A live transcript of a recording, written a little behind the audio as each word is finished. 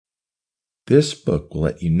This book will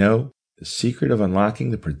let you know the secret of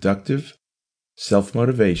unlocking the productive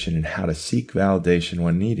self-motivation and how to seek validation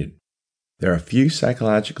when needed. There are a few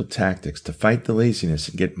psychological tactics to fight the laziness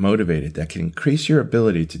and get motivated that can increase your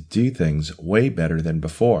ability to do things way better than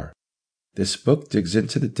before. This book digs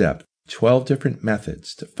into the depth, 12 different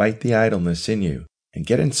methods to fight the idleness in you and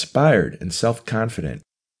get inspired and self-confident.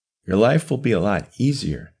 Your life will be a lot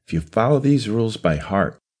easier if you follow these rules by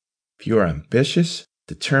heart. If you are ambitious,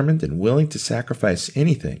 determined, and willing to sacrifice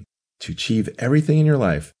anything to achieve everything in your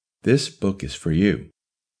life, this book is for you.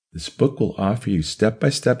 This book will offer you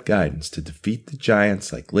step-by-step guidance to defeat the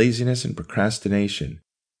giants like laziness and procrastination,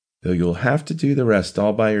 though you'll have to do the rest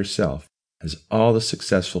all by yourself, as all the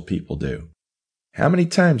successful people do. How many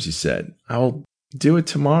times you said, "I'll do it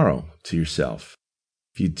tomorrow," to yourself?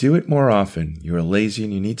 If you do it more often, you are lazy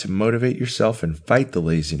and you need to motivate yourself and fight the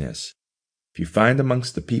laziness. If you find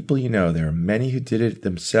amongst the people you know there are many who did it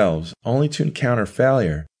themselves only to encounter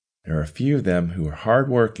failure, there are a few of them who are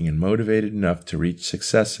hardworking and motivated enough to reach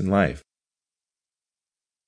success in life.